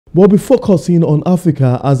We'll be focusing on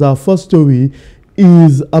Africa as our first story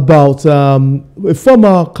is about a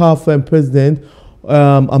former CAF president,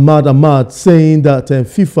 Ahmad, saying that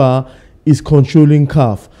FIFA is controlling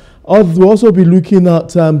CAF. We'll also be looking at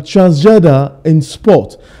transgender in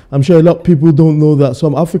sport. I'm sure a lot of people don't know that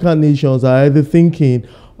some African nations are either thinking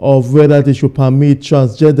of whether they should permit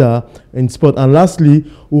transgender in sport. And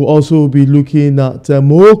lastly, we'll also be looking at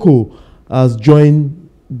Morocco has joined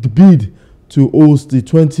the bid to host the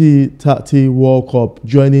 2030 World Cup,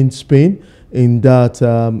 joining Spain in that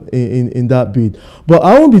in that bid. But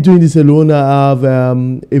I won't be doing this alone. I have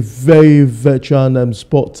a very veteran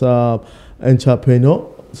sport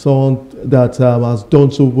entrepreneur, someone that has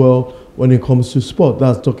done so well when it comes to sport.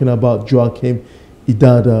 That's talking about Joachim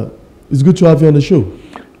Idada. It's good to have you on the show.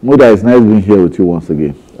 Muda, it's nice being here with you once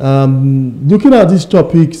again. Looking at these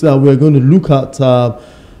topics that we're going to look at,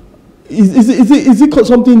 is it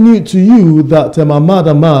something new to you that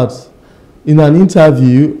Ahmad, in an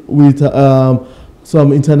interview with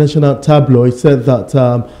some international tabloid, said that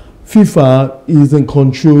FIFA is in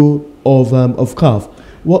control of CAF?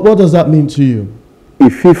 What does that mean to you?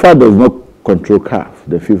 If FIFA does not control CAF,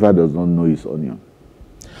 the FIFA does not know its onion.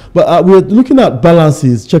 But we're looking at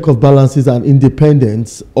balances, check of balances, and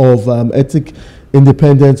independence of ethic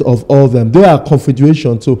independence of all of them. They are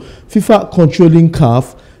confederation. So FIFA controlling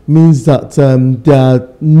CAF means that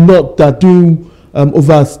they're doing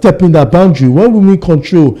overstepping that boundary. What we mean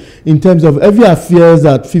control in terms of every affairs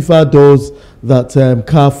that FIFA does that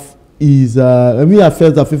CAF is every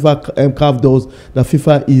affairs that CAF does that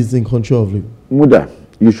FIFA is in control of it. Muda,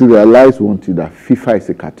 you should realize one thing, that FIFA is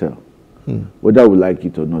a cartel. Whether we like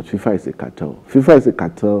it or not, FIFA is a cartel. FIFA is a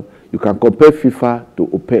cartel. You can compare FIFA to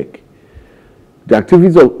OPEC. The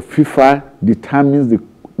activities of FIFA determines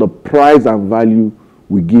the price and value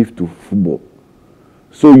we give to football.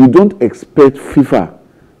 So you don't expect FIFA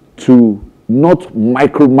to not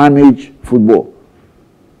micromanage football.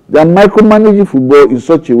 They are micromanaging football in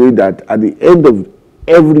such a way that at the end of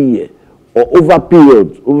every year or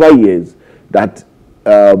over years, that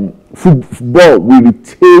football will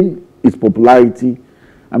retain its popularity,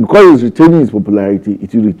 and because it's retaining its popularity,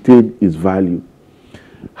 it will retain its value.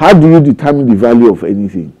 How do you determine the value of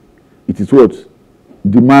anything? It is what?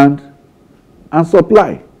 Demand and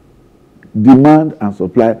supply. Demand and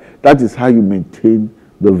supply. That is how you maintain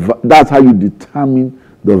that's how you determine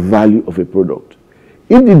the value of a product.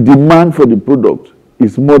 If the demand for the product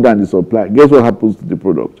is more than the supply, guess what happens to the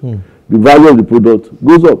product? The value of the product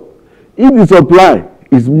goes up. If the supply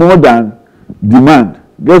is more than demand,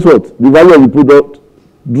 guess what? The value of the product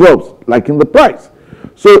drops, like in the price.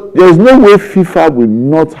 So there is no way FIFA will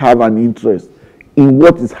not have an interest in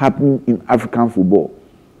what is happening in African football.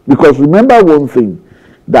 Because remember one thing,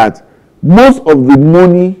 that most of the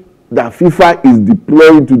money that FIFA is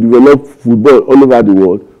deploying to develop football all over the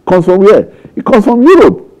world comes from where? It comes from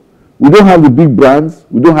Europe. We don't have the big brands.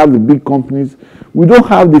 We don't have the big companies. We don't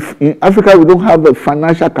have in Africa, we don't have the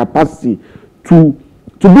financial capacity to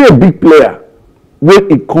be a big player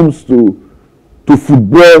when it comes to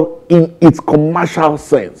football in its commercial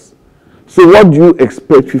sense. So what do you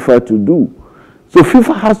expect FIFA to do? So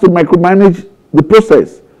FIFA has to micromanage the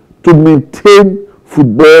process to maintain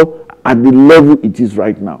football at the level it is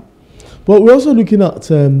right now. But we're also looking at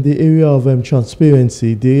the area of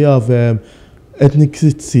transparency, the area of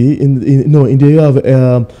ethnicity, in the area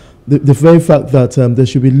of the very fact that there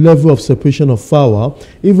should be level of separation of power,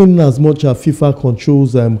 even as much as FIFA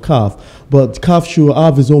controls CAF, but CAF should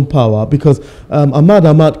have his own power, because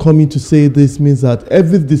Ahmad coming to say this means that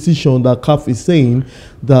every decision that CAF is saying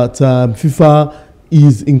that FIFA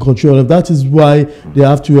is in control of. That is why they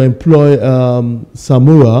have to employ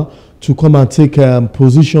Samura to come and take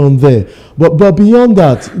position there. But beyond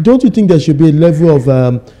that, don't you think there should be a level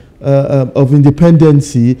of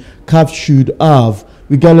independency CAF should have,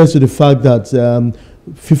 regardless of the fact that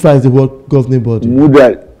FIFA is the world governing body?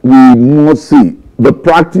 We must see the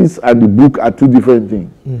practice and the book are two different things.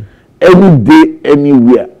 Any day,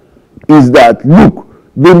 anywhere, is that, look,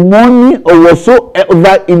 the money or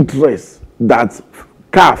whatsoever interest that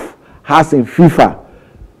CAF has in FIFA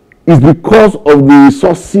is because of the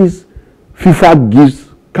resources FIFA gives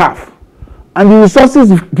CAF. And the resources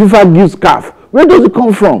FIFA gives CAF, where does it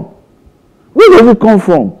come from? Where does it come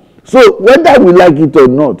from? So whether we like it or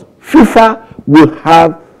not, FIFA will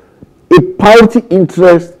have a priority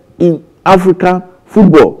interest in African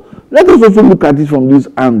football. Let us also look at it from this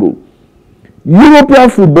angle. European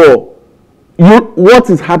football, what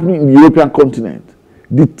is happening in the European continent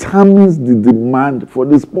determines the demand for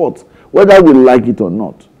the sport, whether we like it or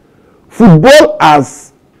not. Football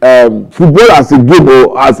as a game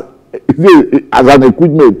or as as an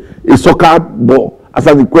equipment, a soccer ball as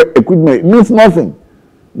an equipment, it means nothing.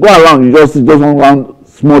 Go around, you just want around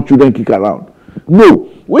small children kick around. No,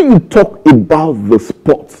 when you talk about the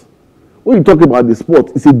sport,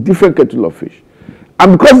 it's a different kettle of fish.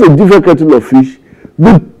 And because it's a different kettle of fish,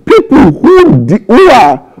 the people who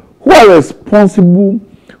are responsible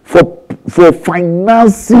for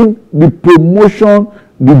financing the promotion,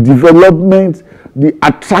 the development, the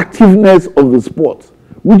attractiveness of the sport,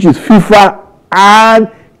 which is FIFA and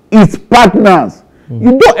its partners.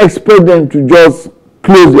 You don't expect them to just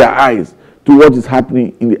close their eyes to what is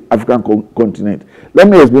happening in the African continent. Let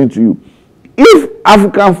me explain to you. If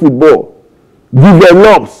African football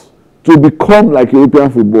develops to become like European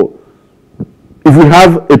football, if we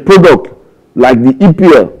have a product like the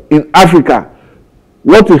EPL in Africa,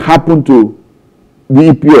 what will happen to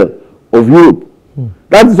the EPL of Europe?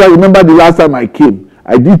 That is why, remember the last time I came,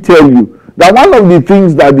 I did tell you that one of the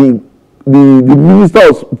things that the Minister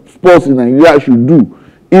of Sports in Nigeria should do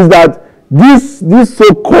is that this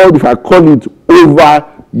so-called, if I call it,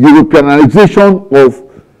 over-Europeanization of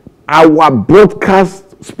our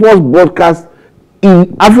broadcast, sports broadcast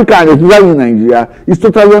in Africa and especially in Nigeria is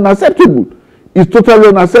totally unacceptable. It's totally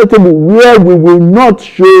unacceptable where we will not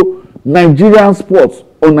show Nigerian sports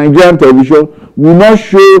on Nigerian television, we will not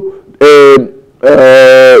show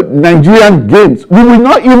Nigerian games. We will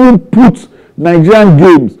not even put Nigerian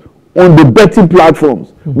games on the betting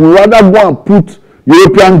platforms. We rather go and put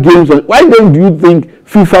European games on. Why then do you think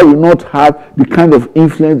FIFA will not have the kind of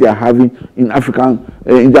influence they are having in the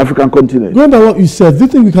African continent? Going by what you said, do you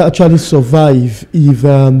think we can actually survive if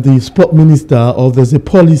the sport minister, or there's a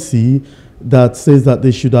policy that says that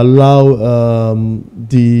they should allow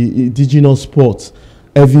the indigenous sports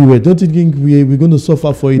everywhere? Don't you think we're going to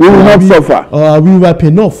suffer for it? We will not suffer. Or are we ripe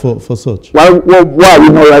enough for such? Why are we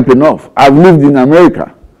not ripe enough? I've lived in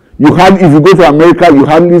America. If you go to America, you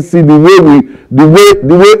hardly see the way we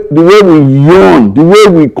yearn, the way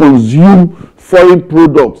we consume foreign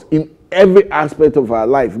products in every aspect of our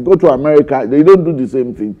life. Go to America, they don't do the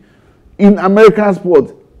same thing. In American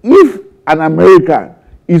sports, if an American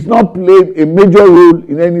is not playing a major role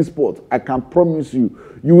in any sport, I can promise you,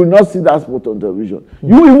 you will not see that sport on television.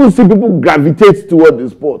 You will even see people gravitate toward the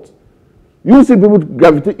sport. You will see people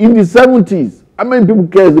gravitate. In the 70s, how many people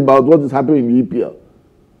cares about what is happening in the EPL?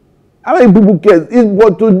 How many people cares?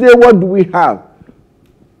 But today, what do we have?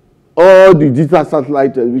 All the digital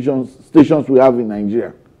satellite television stations we have in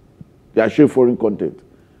Nigeria, they are showing foreign content.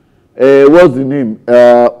 What's the name?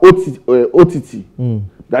 OTT.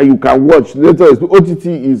 That you can watch later. OTT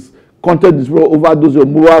is content display over those your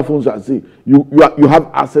mobile phones. I see you have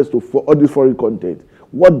access to all this foreign content.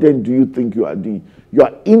 What then do you think you are doing? You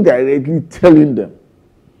are indirectly telling them.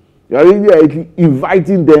 You are indirectly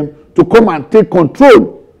inviting them to come and take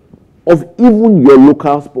control of even your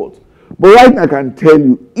local sport. But right now I can tell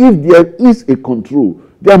you, if there is a control,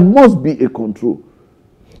 there must be a control.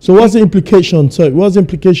 So what's the implication? Sorry, what's the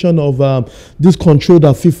implication of this control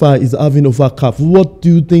that FIFA is having over CAF? What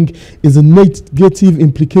do you think is the negative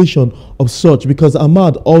implication of such? Because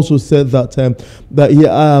Ahmad also said that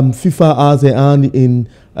FIFA has a hand in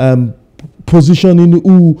positioning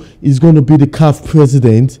who is going to be the CAF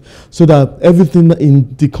president, so that everything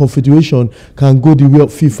in the confederation can go the way of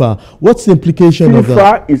FIFA. What's the implication of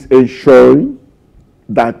that? FIFA is ensuring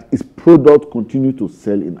that its product continue to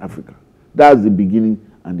sell in Africa. That's the beginning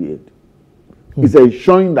and the end. It's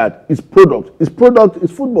ensuring that its product is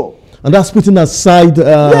football. And that's putting aside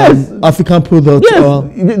yes. African products.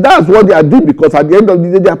 Yes, that's what they are doing, because at the end of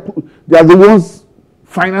the day, they are the ones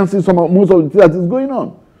financing most of the things that is going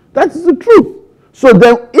on. That is the truth. So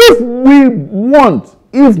then, if we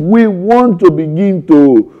want to begin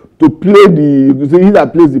to play he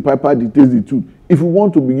that plays the piper dictates the tune. If we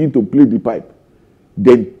want to begin to play the pipe,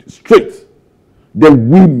 then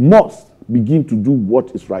we must begin to do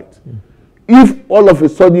what is right. If all of a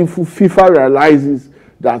sudden FIFA realizes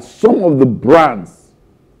that some of the brands,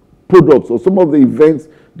 products, or some of the events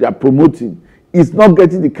they are promoting is not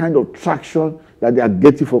getting the kind of traction that they are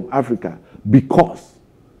getting from Africa, because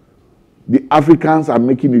the Africans are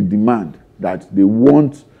making a demand that they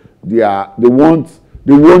want to be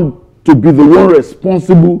the one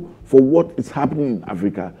responsible for what is happening in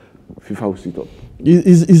Africa, FIFA will sit up.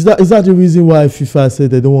 Is that the reason why FIFA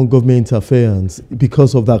said they don't want government interference,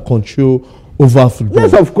 because of that control over football?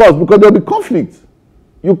 Yes, of course, because there will be conflict.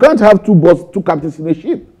 You can't have two captains in a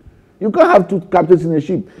ship. You can't have two captains in a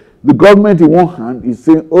ship. The government in one hand is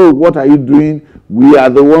saying, oh, what are you doing? We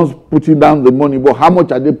are the ones putting down the money. But how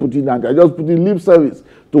much are they putting down? They're just putting lip service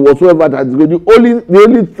to whatsoever that is going. The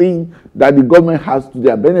only thing that the government has to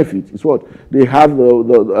their benefit is what? They have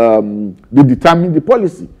they determine the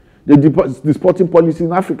policy, the sporting policy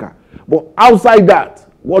in Africa. But outside that,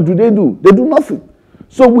 what do? They do nothing.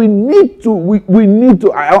 So we need to, let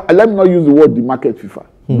me not use the word demarket FIFA.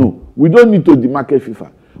 No, we don't need to demarket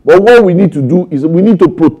FIFA. But what we need to do is we need to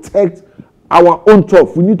protect our own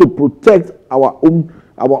turf. We need to protect our own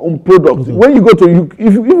products. Okay. When you go to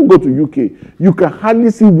if you go to UK, you can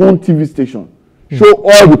hardly see one TV station show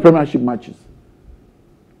all the Premiership matches.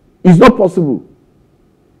 It's not possible.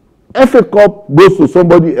 FA Cup goes to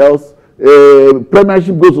somebody else.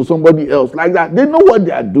 Premiership goes to somebody else. Like that, they know what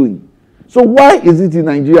they are doing. So why is it in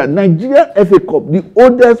Nigeria? Nigeria FA Cup, the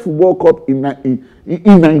oldest football cup in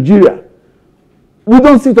Nigeria, we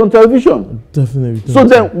don't see it on television. Definitely. So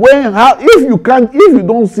then, if you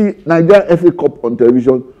don't see Nigeria FA Cup on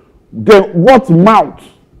television, then what mouth?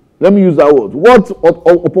 Let me use that word. What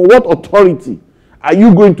authority are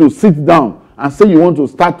you going to sit down and say you want to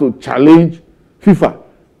start to challenge FIFA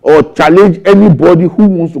or challenge anybody who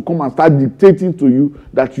wants to come and start dictating to you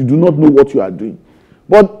that you do not know what you are doing?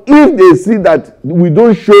 But if they see that we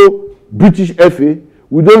don't show British FA,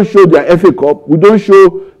 we don't show their FA Cup, we don't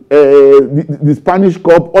show the Spanish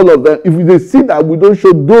Cup, all of them, if they see that we don't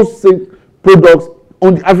show those same products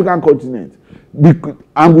on the African continent,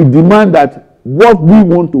 and we demand that what we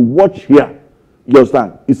want to watch here, you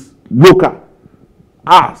understand, is local,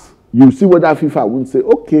 us, you see whether FIFA won't say,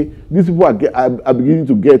 okay, these people are beginning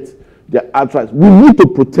to get their outright. We need to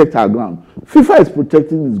protect our ground. FIFA is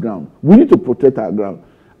protecting its ground. We need to protect our ground.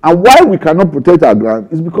 And why we cannot protect our ground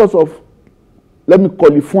is because of, let me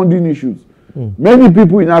call it, funding issues. Many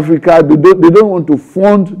people in Africa, they don't want to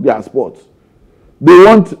fund their sports. They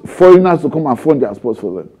want foreigners to come and fund their sports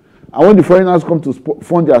for them. And when the foreigners come to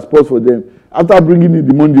fund their sports for them, after bringing in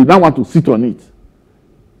the money, they now want to sit on it.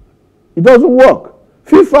 It doesn't work.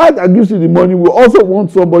 FIFA that gives you the money will also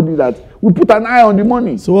want somebody that will put an eye on the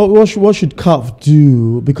money. So what should CAF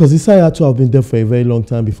do? Because Isaiah had to have been there for a very long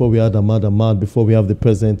time before we had Ahmad, before we have the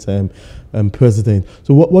present president.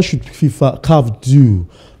 So what should CAF do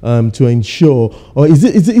to ensure, or is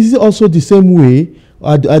it also the same way?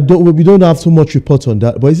 We don't have so much report on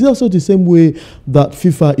that, but is it also the same way that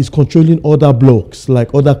FIFA is controlling other blocks,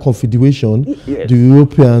 like other confederation, yes, the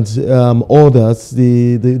Europeans, others,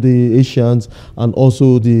 the Asians, and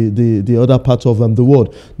also the other part of the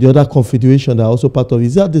world, the other confederation that are also part of it?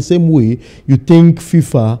 Is that the same way you think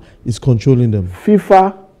FIFA is controlling them?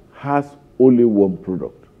 FIFA has only one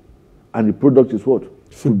product, and the product is what?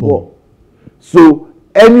 Football. So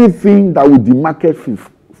anything that would demarket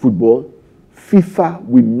football, FIFA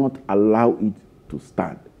will not allow it to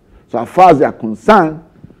stand. So as far as they are concerned,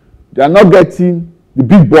 they are not getting the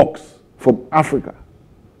big bucks from Africa.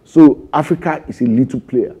 So Africa is a little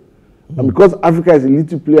player. And because Africa is a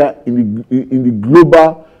little player in the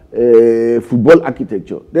global football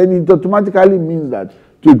architecture, then it automatically means that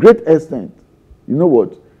to a great extent, you know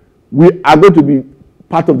what, we are going to be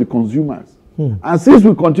part of the consumers. And since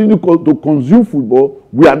we continue to consume football,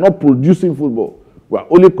 we are not producing football. We are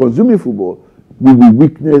only consuming football. We will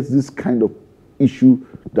witness this kind of issue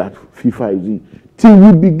that FIFA is in till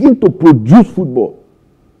we begin to produce football.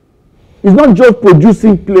 It's not just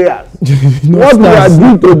producing players. What we are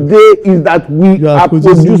doing today is that we are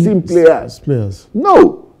producing players.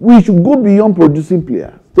 No, we should go beyond producing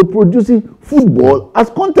players to producing football as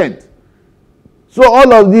content. So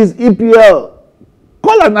all of these EPL,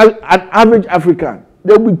 call an average African.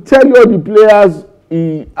 They will tell you all the players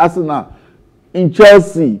in Arsenal, in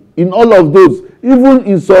Chelsea, in all of those, even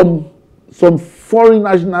in some foreign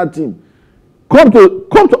national team, come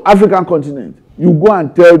to African continent. You go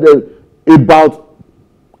and tell them about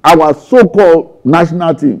our so-called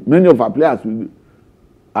national team. Many of our players,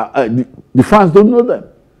 the fans don't know them,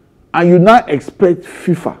 and you now expect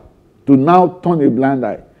FIFA to now turn a blind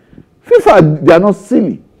eye. FIFA, they are not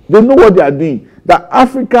silly. They know what they are doing. That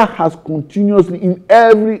Africa has continuously, in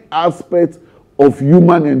every aspect of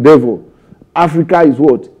human endeavor, Africa is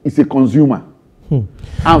what? It's a consumer. And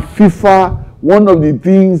FIFA, one of the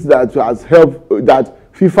things that has helped,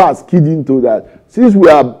 that FIFA has keyed into, that since we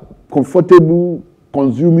are comfortable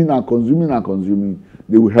consuming,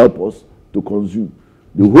 they will help us to consume.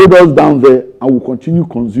 They will hold us down there and we'll continue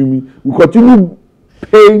consuming. We'll continue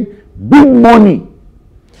paying big money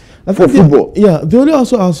for football. The only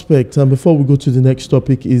also aspect, and before we go to the next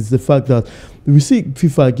topic, is the fact that we see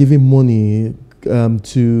FIFA giving money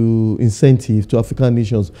to incentive to African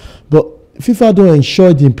nations, but FIFA don't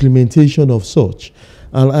ensure the implementation of such.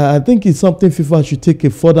 And I think it's something FIFA should take a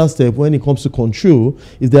further step when it comes to control,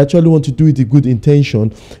 if they actually want to do it with good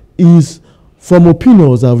intention, is from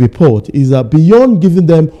opinions and report is that beyond giving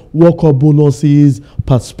them World Cup bonuses,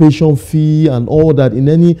 participation fee, and all that in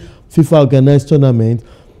any FIFA organized tournament,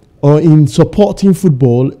 or in supporting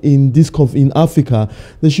football in this in Africa,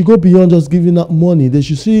 they should go beyond just giving out money. They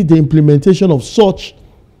should see the implementation of such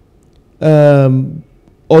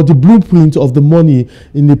or the blueprint of the money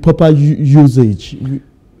in the proper usage.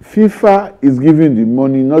 FIFA is giving the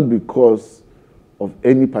money not because of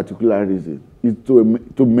any particular reason. It's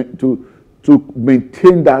to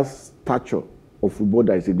maintain that stature of football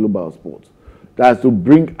that is a global sport. That's to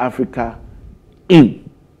bring Africa in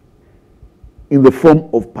the form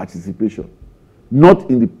of participation, not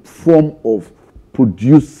in the form of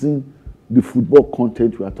producing the football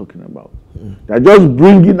content we are talking about. They're just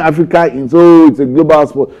bringing Africa in, so it's a global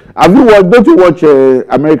sport. Have you watched? Don't you watch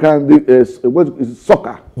American what is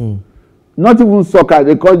soccer? Not even soccer.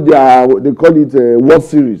 They call it World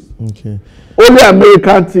Series. Okay. Only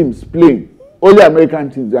American teams playing. Only American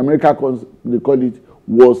teams. The Americans, they call it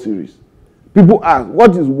World Series. People ask,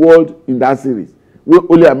 what is world in that series? Where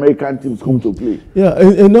only American teams come to play. Yeah,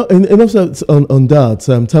 enough on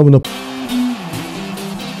that. Time up.